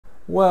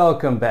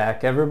Welcome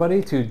back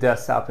everybody to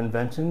Desktop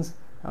Inventions.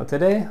 Now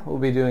today we'll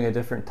be doing a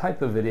different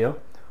type of video.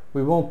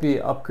 We won't be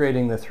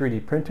upgrading the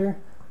 3D printer,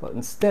 but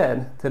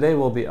instead today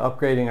we'll be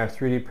upgrading our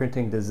 3D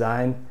printing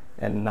design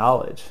and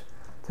knowledge.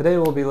 Today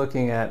we'll be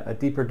looking at a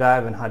deeper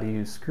dive on how to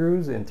use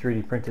screws in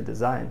 3D printed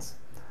designs.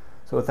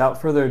 So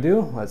without further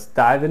ado, let's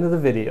dive into the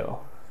video.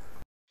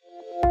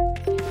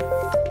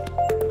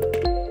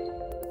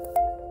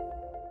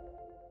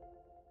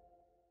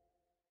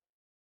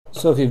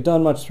 So if you've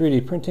done much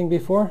 3D printing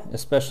before,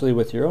 especially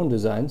with your own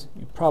designs,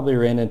 you probably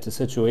ran into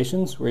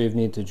situations where you've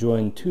need to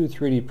join two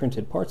 3D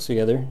printed parts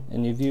together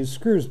and you've used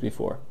screws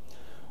before.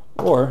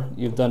 Or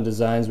you've done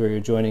designs where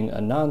you're joining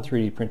a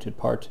non-3D printed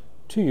part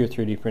to your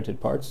 3D printed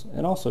parts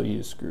and also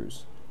use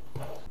screws.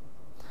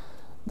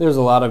 There's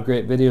a lot of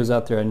great videos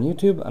out there on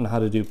YouTube on how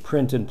to do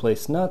print and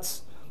place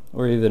nuts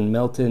or even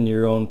melt in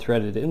your own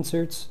threaded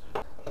inserts.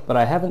 But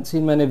I haven't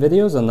seen many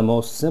videos on the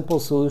most simple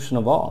solution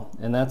of all,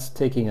 and that's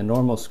taking a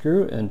normal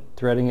screw and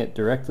threading it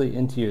directly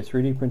into your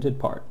 3D printed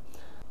part.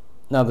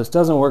 Now this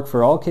doesn't work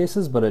for all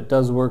cases, but it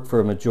does work for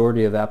a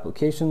majority of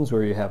applications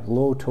where you have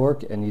low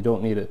torque and you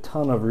don't need a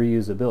ton of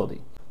reusability.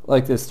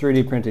 Like this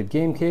 3D printed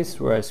game case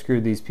where I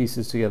screwed these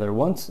pieces together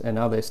once and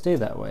now they stay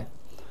that way.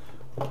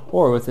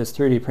 Or with this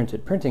 3D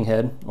printed printing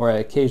head, where I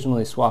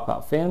occasionally swap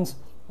out fans,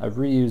 I've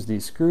reused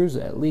these screws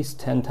at least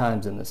 10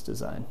 times in this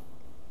design.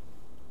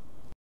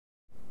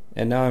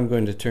 And now I'm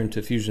going to turn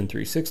to Fusion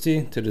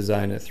 360 to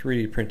design a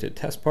 3D printed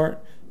test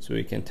part so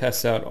we can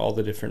test out all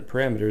the different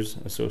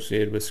parameters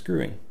associated with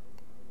screwing.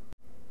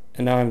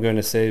 And now I'm going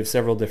to save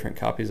several different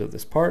copies of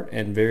this part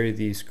and vary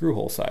the screw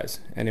hole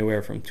size,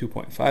 anywhere from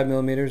 2.5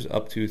 millimeters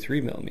up to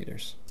 3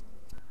 millimeters.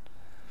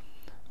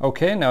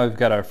 Okay, now we've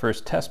got our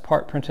first test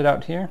part printed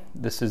out here.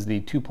 This is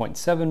the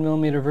 2.7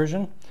 millimeter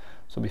version.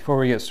 So before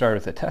we get started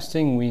with the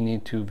testing, we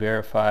need to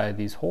verify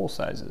these hole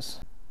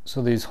sizes.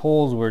 So these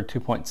holes were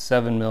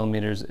 2.7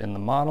 millimeters in the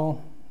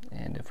model,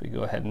 and if we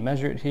go ahead and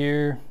measure it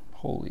here,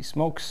 holy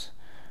smokes,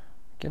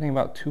 getting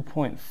about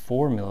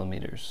 2.4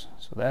 millimeters.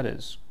 So that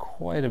is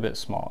quite a bit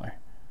smaller.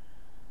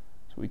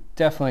 So we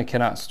definitely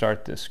cannot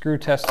start this screw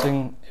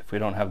testing if we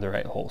don't have the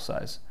right hole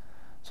size.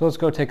 So let's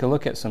go take a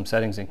look at some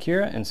settings in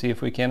Cura and see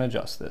if we can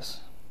adjust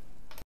this.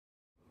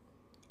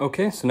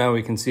 Okay, so now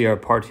we can see our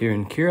part here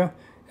in Cura.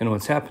 And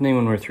what's happening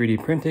when we're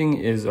 3D printing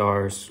is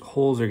our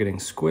holes are getting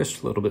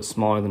squished a little bit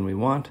smaller than we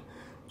want.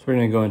 So we're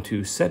going to go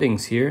into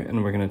settings here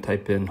and we're going to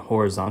type in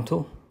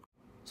horizontal.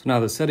 So now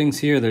the settings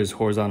here, there's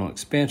horizontal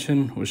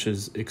expansion, which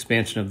is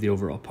expansion of the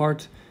overall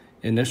part,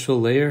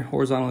 initial layer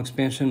horizontal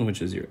expansion, which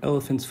is your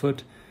elephant's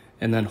foot,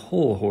 and then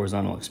hole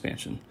horizontal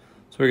expansion.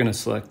 So we're going to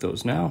select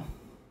those now.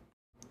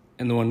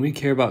 And the one we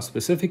care about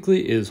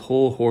specifically is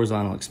hole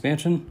horizontal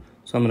expansion.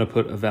 So I'm going to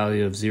put a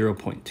value of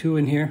 0.2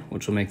 in here,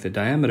 which will make the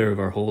diameter of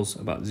our holes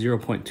about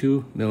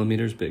 0.2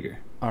 millimeters bigger.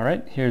 All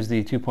right, here's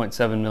the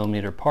 2.7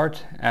 millimeter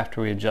part after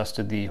we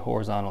adjusted the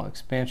horizontal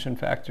expansion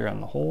factor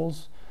on the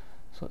holes.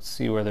 So let's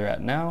see where they're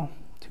at now.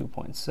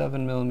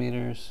 2.7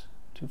 millimeters,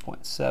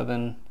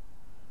 2.7,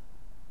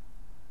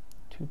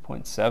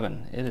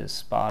 2.7. It is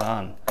spot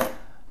on.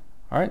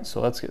 All right, so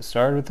let's get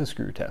started with the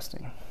screw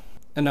testing.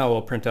 And now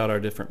we'll print out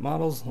our different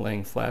models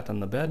laying flat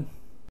on the bed.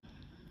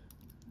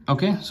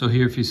 Okay, so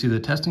here if you see the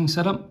testing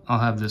setup, I'll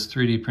have this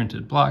 3D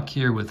printed block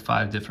here with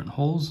 5 different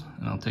holes,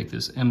 and I'll take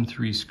this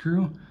M3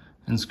 screw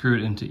and screw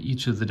it into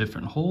each of the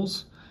different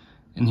holes.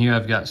 And here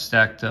I've got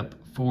stacked up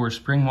 4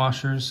 spring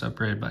washers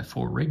separated by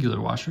 4 regular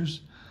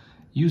washers,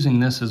 using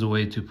this as a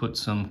way to put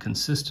some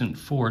consistent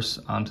force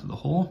onto the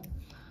hole,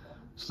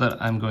 so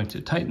that I'm going to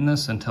tighten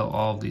this until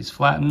all of these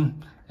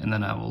flatten, and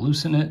then I will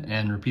loosen it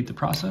and repeat the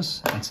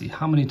process and see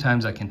how many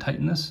times I can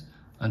tighten this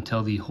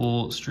until the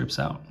hole strips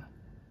out.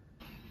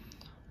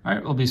 All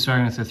right, we'll be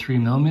starting with a 3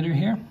 millimeter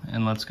here,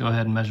 and let's go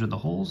ahead and measure the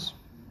holes.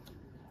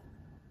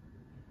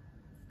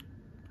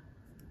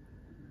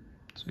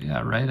 So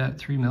yeah, right at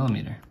 3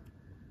 millimeter.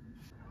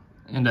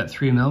 And at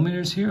 3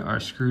 millimeters here, our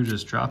screw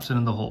just drops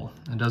into the hole.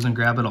 It doesn't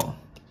grab at all.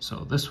 So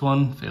this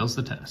one fails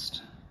the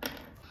test.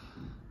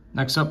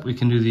 Next up, we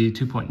can do the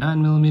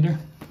 2.9 millimeter.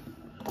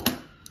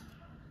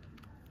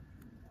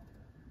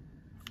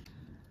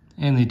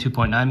 And the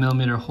 2.9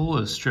 millimeter hole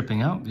is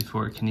stripping out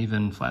before it can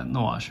even flatten the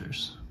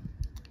washers.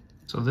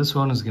 So this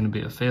one is going to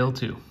be a fail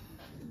too.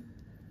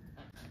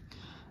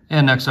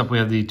 And next up we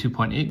have the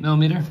 2.8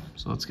 millimeter.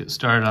 So let's get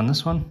started on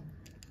this one.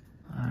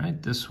 All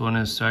right, this one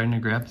is starting to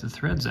grab the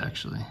threads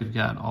actually. We've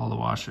got all the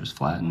washers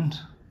flattened,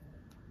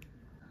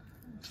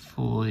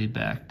 fully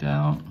backed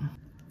out,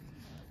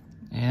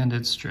 and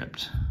it's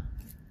stripped.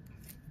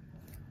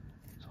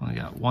 So we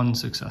got one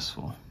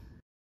successful.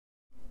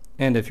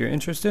 And if you're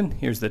interested,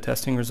 here's the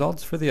testing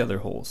results for the other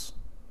holes.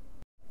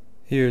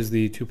 Here's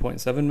the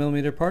 2.7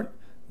 millimeter part.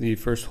 The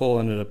first hole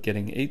ended up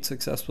getting 8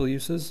 successful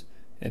uses,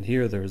 and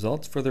here are the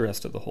results for the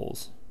rest of the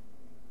holes.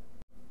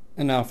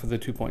 And now for the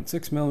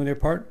 2.6 millimeter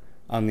part,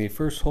 on the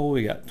first hole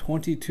we got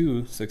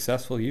 22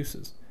 successful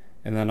uses,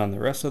 and then on the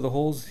rest of the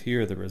holes,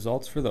 here are the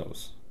results for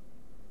those.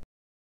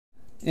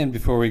 And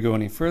before we go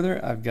any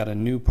further, I've got a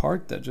new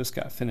part that just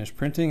got finished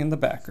printing in the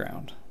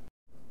background.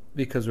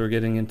 Because we're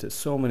getting into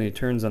so many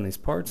turns on these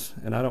parts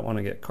and I don't want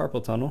to get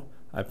carpal tunnel,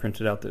 I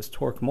printed out this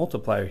torque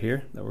multiplier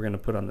here that we're going to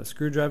put on the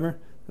screwdriver.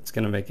 That's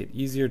going to make it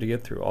easier to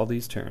get through all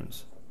these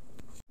turns.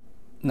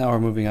 Now we're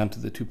moving on to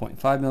the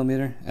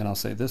 2.5mm, and I'll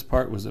say this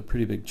part was a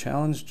pretty big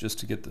challenge just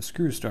to get the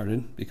screw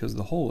started because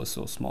the hole was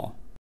so small.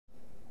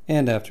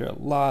 And after a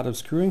lot of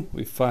screwing,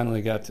 we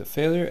finally got to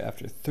failure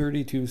after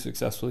 32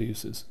 successful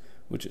uses,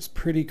 which is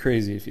pretty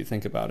crazy if you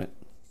think about it.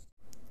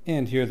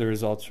 And here are the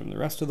results from the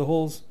rest of the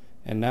holes,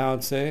 and now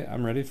I'd say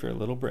I'm ready for a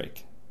little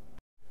break.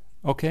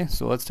 Okay,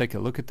 so let's take a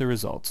look at the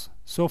results.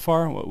 So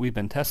far, what we've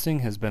been testing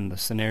has been the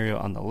scenario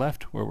on the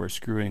left where we're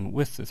screwing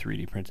with the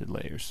 3D printed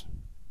layers.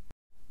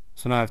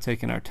 So now I've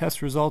taken our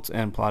test results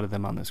and plotted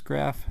them on this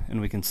graph,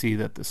 and we can see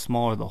that the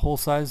smaller the hole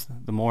size,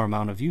 the more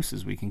amount of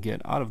uses we can get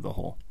out of the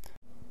hole.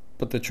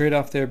 But the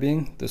trade-off there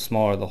being, the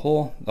smaller the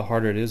hole, the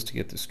harder it is to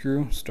get the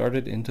screw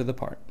started into the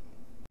part.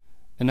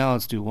 And now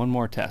let's do one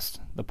more test.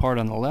 The part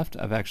on the left,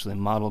 I've actually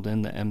modeled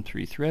in the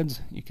M3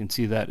 threads. You can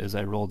see that as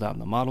I roll down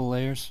the model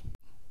layers.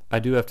 I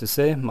do have to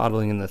say,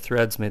 modeling in the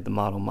threads made the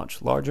model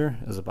much larger,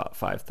 as about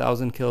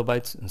 5,000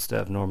 kilobytes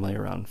instead of normally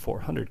around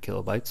 400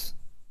 kilobytes.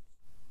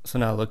 So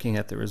now looking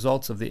at the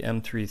results of the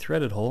M3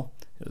 threaded hole,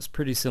 it was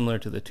pretty similar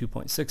to the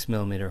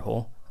 2.6mm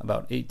hole,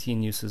 about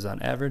 18 uses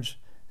on average,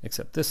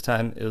 except this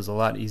time it was a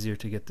lot easier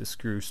to get the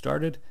screw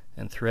started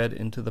and thread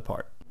into the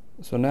part.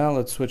 So now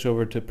let's switch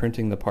over to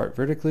printing the part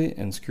vertically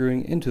and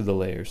screwing into the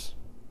layers.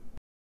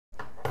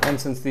 And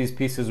since these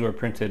pieces were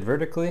printed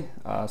vertically,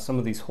 some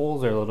of these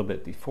holes are a little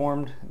bit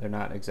deformed. They're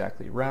not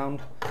exactly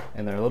round,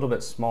 and they're a little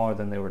bit smaller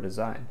than they were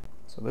designed.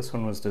 So this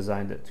one was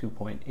designed at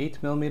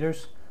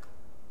 2.8mm,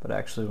 but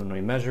actually when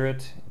we measure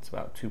it, it's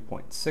about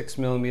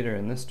 2.6mm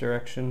in this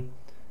direction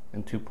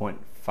and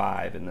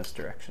 2.5 in this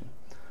direction.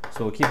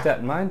 So we'll keep that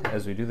in mind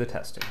as we do the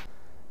testing.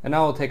 And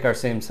now we'll take our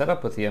same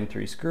setup with the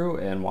M3 screw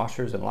and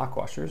washers and lock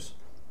washers,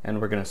 and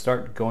we're going to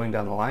start going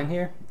down the line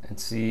here and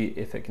see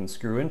if it can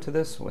screw into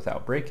this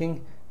without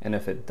breaking, and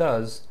if it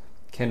does,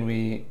 can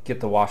we get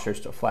the washers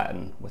to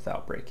flatten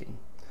without breaking.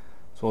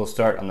 So we'll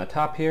start on the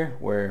top here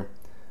where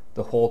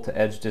the hole to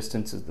edge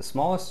distance is the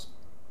smallest,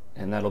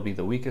 and that'll be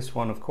the weakest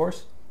one, of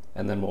course,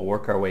 and then we'll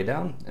work our way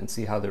down and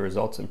see how the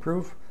results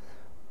improve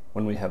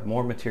when we have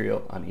more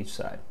material on each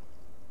side.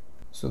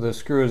 So the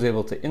screw is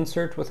able to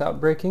insert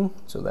without breaking,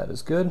 so that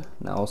is good.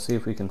 Now we'll see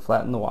if we can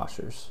flatten the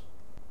washers.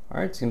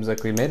 Alright, seems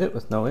like we made it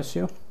with no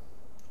issue.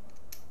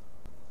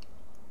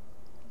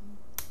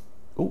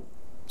 Ooh,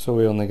 so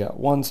we only got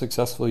one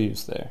successful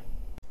use there.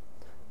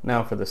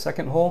 Now for the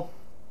second hole,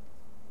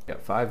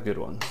 got 5 good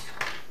ones.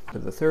 For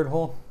the third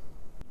hole,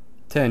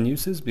 10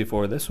 uses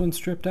before this one's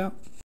stripped out.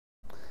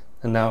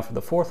 And now for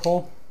the fourth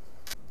hole,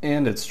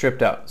 and it's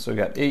stripped out, so we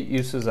got 8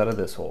 uses out of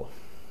this hole.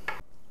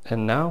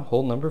 And now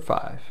hole number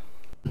 5.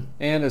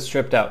 And it's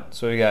stripped out,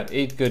 so we got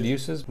 8 good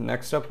uses.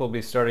 Next up we'll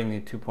be starting the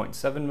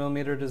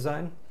 2.7mm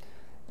design,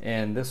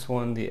 and this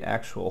one, the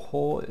actual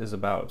hole is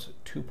about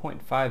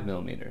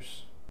 2.5mm.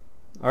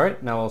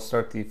 Alright, now we'll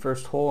start the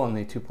first hole on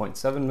the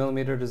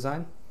 2.7mm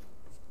design,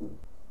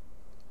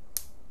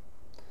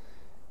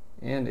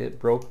 and it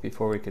broke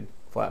before we could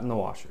flatten the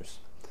washers.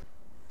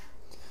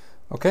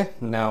 Okay,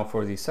 now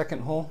for the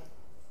second hole.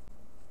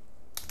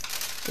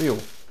 Ew,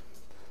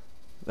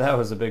 that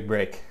was a big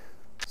break.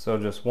 So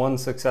just one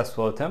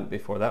successful attempt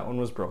before that one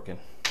was broken.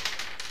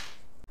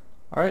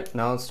 Alright,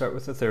 now let's start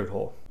with the third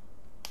hole.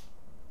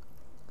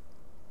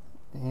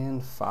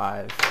 And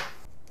 5.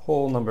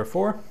 Hole number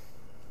 4.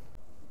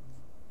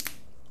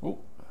 Ooh.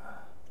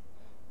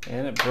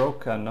 And it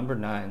broke on number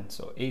 9,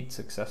 so 8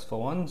 successful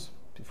ones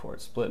before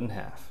it split in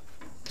half.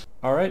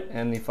 Alright,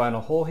 and the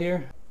final hole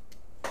here.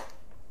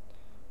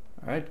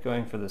 Alright,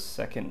 going for the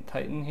second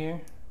tighten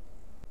here.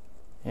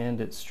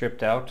 And it's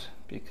stripped out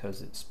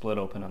because it split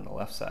open on the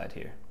left side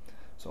here.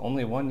 So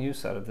only one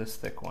use out of this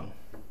thick one.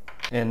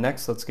 And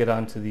next let's get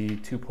on to the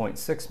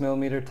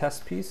 2.6mm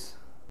test piece.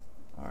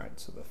 Alright,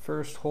 so the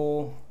first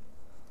hole,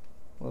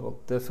 a little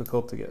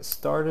difficult to get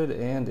started,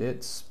 and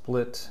it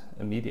split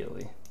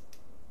immediately.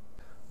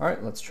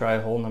 Alright, let's try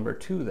hole number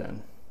 2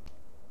 then.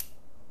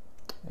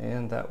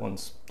 And that one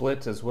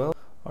split as well.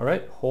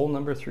 Alright, hole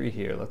number 3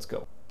 here, let's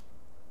go.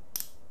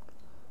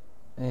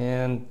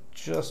 And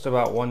just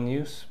about one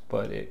use,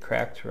 but it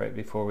cracked right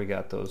before we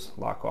got those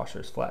lock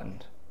washers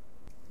flattened.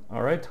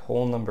 Alright,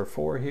 hole number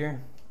 4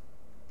 here.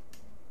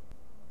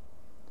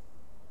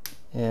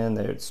 And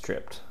there it's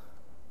stripped.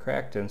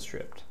 Cracked and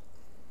stripped.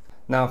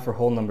 Now for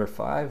hole number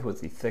 5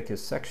 with the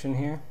thickest section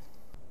here.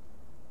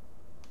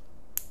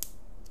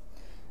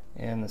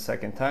 And the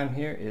second time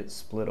here, it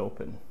split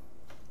open.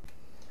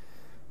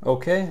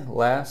 Okay,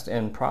 last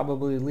and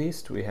probably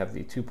least, we have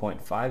the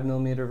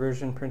 2.5mm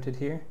version printed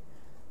here.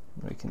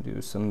 We can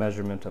do some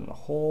measurement on the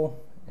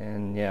hole,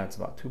 and yeah, it's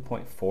about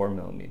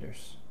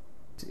 2.4mm.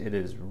 It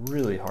is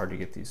really hard to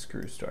get these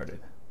screws started.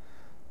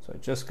 So I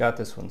just got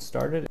this one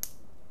started,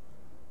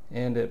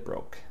 and it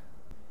broke.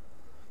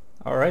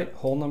 Alright,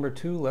 hole number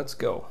 2, let's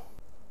go.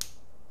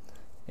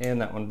 And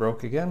that one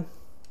broke again.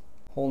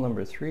 Hole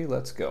number 3,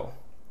 let's go.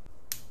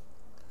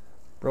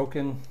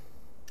 Broken.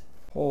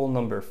 Hole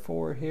number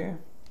 4 here.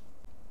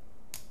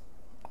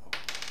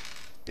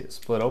 It's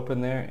split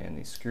open there and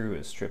the screw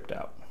is stripped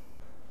out.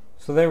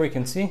 So there we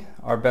can see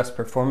our best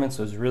performance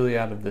was really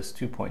out of this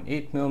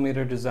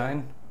 2.8mm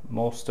design.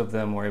 Most of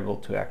them were able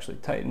to actually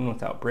tighten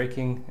without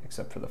breaking,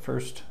 except for the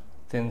first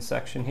thin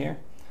section here.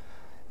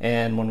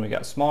 And when we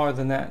got smaller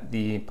than that,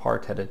 the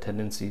part had a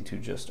tendency to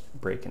just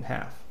break in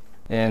half.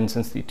 And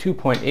since the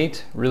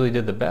 2.8 really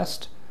did the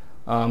best,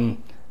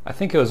 I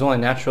think it was only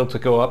natural to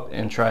go up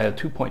and try a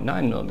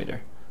 2.9mm.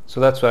 So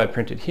that's what I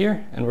printed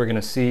here, and we're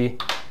gonna see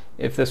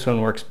if this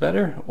one works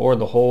better or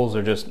the holes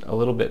are just a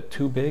little bit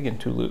too big and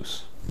too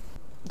loose.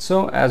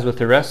 So as with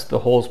the rest, the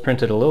holes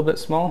printed a little bit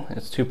small.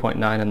 It's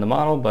 2.9 in the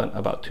model, but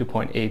about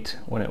 2.8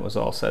 when it was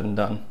all said and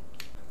done.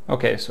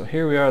 Okay, so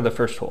here we are, the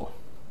first hole.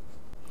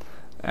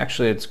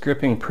 Actually, it's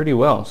gripping pretty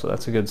well, so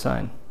that's a good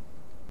sign.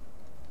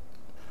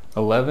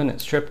 11,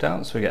 it's stripped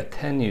out, so we got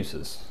 10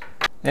 uses.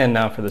 And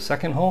now for the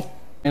second hole,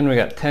 and we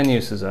got 10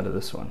 uses out of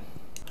this one.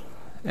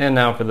 And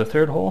now for the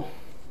third hole,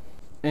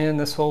 and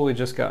this hole we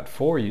just got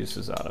 4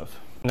 uses out of.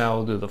 Now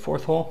we'll do the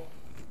fourth hole,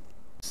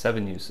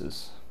 7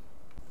 uses.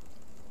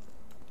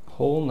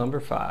 Hole number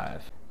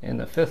 5. And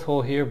the fifth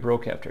hole here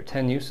broke after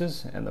 10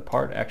 uses, and the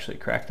part actually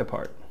cracked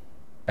apart.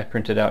 I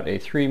printed out a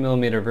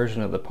 3mm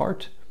version of the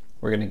part.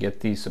 We're going to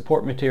get the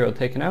support material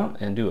taken out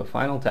and do a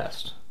final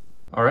test.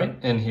 Alright,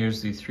 and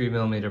here's the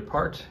 3mm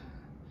part.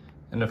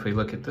 And if we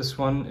look at this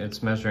one,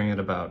 it's measuring at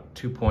about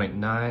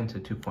 2.9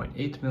 to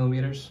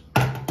 2.8mm.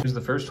 Here's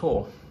the first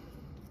hole.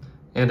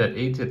 And at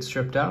 8 it's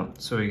stripped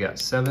out, so we got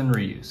 7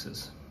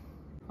 reuses.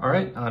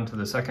 Alright, on to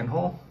the second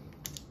hole.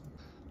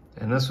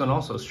 And this one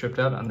also stripped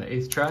out on the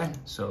 8th try,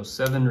 so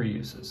 7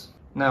 reuses.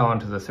 Now on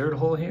to the third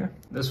hole here.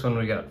 This one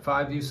we got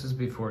 5 uses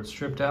before it's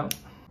stripped out.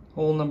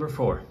 Hole number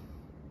 4.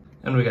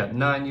 And we got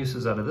 9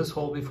 uses out of this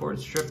hole before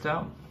it's stripped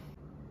out.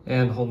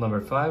 And hole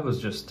number 5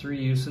 was just 3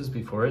 uses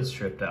before it's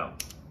stripped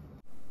out.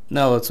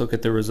 Now let's look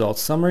at the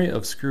results summary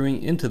of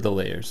screwing into the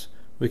layers.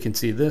 We can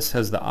see this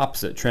has the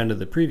opposite trend of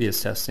the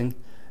previous testing.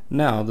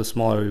 Now the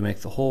smaller we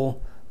make the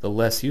hole, the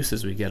less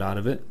uses we get out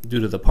of it due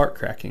to the part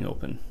cracking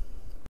open.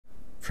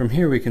 From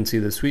here we can see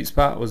the sweet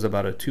spot was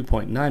about a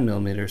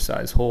 2.9mm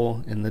size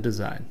hole in the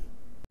design.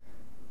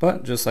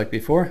 But just like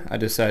before, I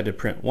decided to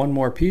print one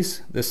more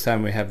piece. This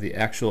time we have the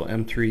actual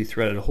M3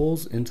 threaded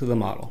holes into the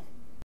model.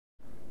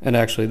 And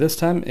actually this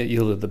time it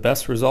yielded the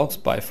best results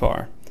by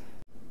far.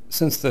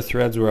 Since the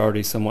threads were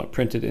already somewhat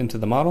printed into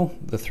the model,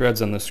 the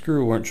threads on the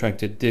screw weren't trying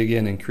to dig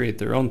in and create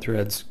their own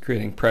threads,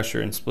 creating pressure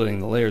and splitting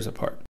the layers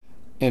apart.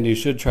 And you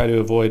should try to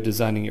avoid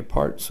designing your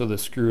part so the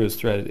screw is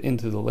threaded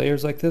into the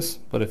layers like this,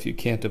 but if you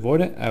can't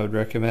avoid it, I would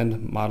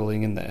recommend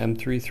modeling in the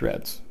M3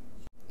 threads.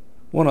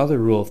 One other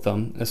rule of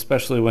thumb,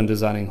 especially when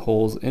designing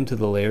holes into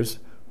the layers,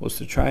 was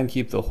to try and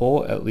keep the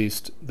hole at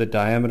least the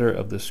diameter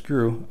of the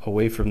screw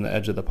away from the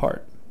edge of the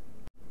part.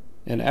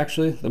 And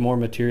actually, the more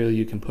material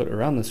you can put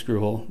around the screw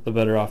hole, the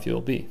better off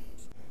you'll be.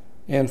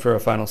 And for a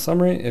final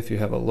summary, if you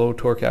have a low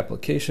torque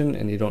application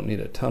and you don't need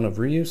a ton of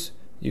reuse,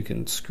 you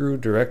can screw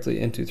directly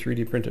into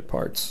 3D printed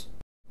parts.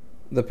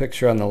 The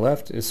picture on the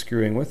left is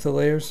screwing with the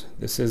layers.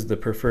 This is the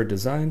preferred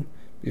design.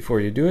 Before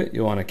you do it,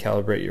 you'll want to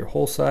calibrate your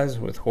hole size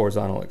with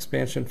horizontal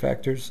expansion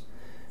factors,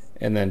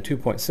 and then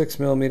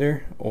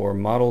 2.6mm or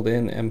modeled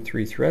in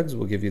M3 threads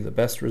will give you the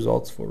best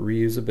results for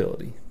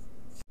reusability.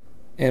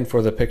 And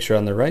for the picture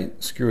on the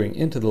right, screwing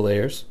into the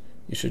layers,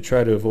 you should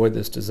try to avoid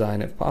this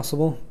design if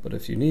possible, but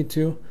if you need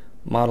to,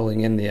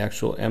 modeling in the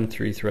actual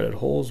M3 threaded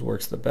holes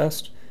works the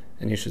best,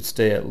 and you should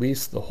stay at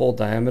least the hole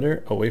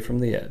diameter away from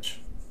the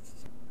edge.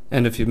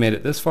 And if you've made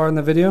it this far in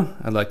the video,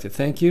 I'd like to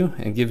thank you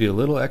and give you a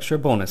little extra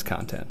bonus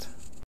content.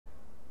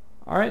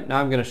 Alright,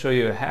 now I'm going to show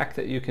you a hack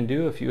that you can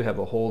do if you have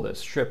a hole that's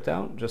stripped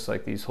out, just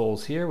like these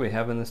holes here we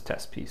have in this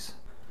test piece.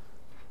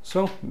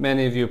 So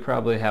many of you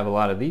probably have a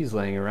lot of these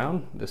laying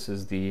around. This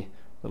is the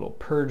little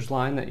purge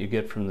line that you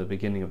get from the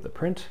beginning of the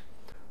print.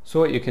 So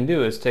what you can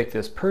do is take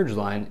this purge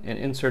line and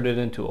insert it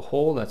into a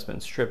hole that's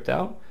been stripped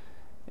out,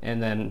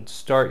 and then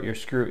start your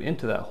screw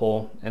into that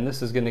hole, and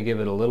this is going to give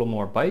it a little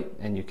more bite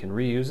and you can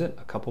reuse it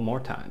a couple more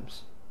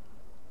times.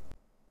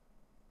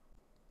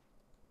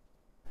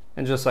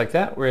 And just like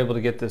that, we're able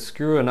to get this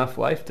screw enough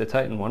life to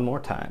tighten one more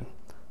time.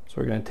 So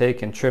we're going to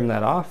take and trim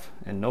that off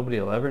and nobody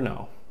will ever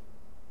know.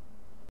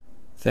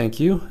 Thank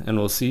you, and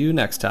we'll see you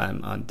next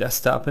time on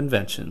Desktop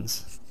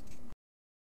Inventions.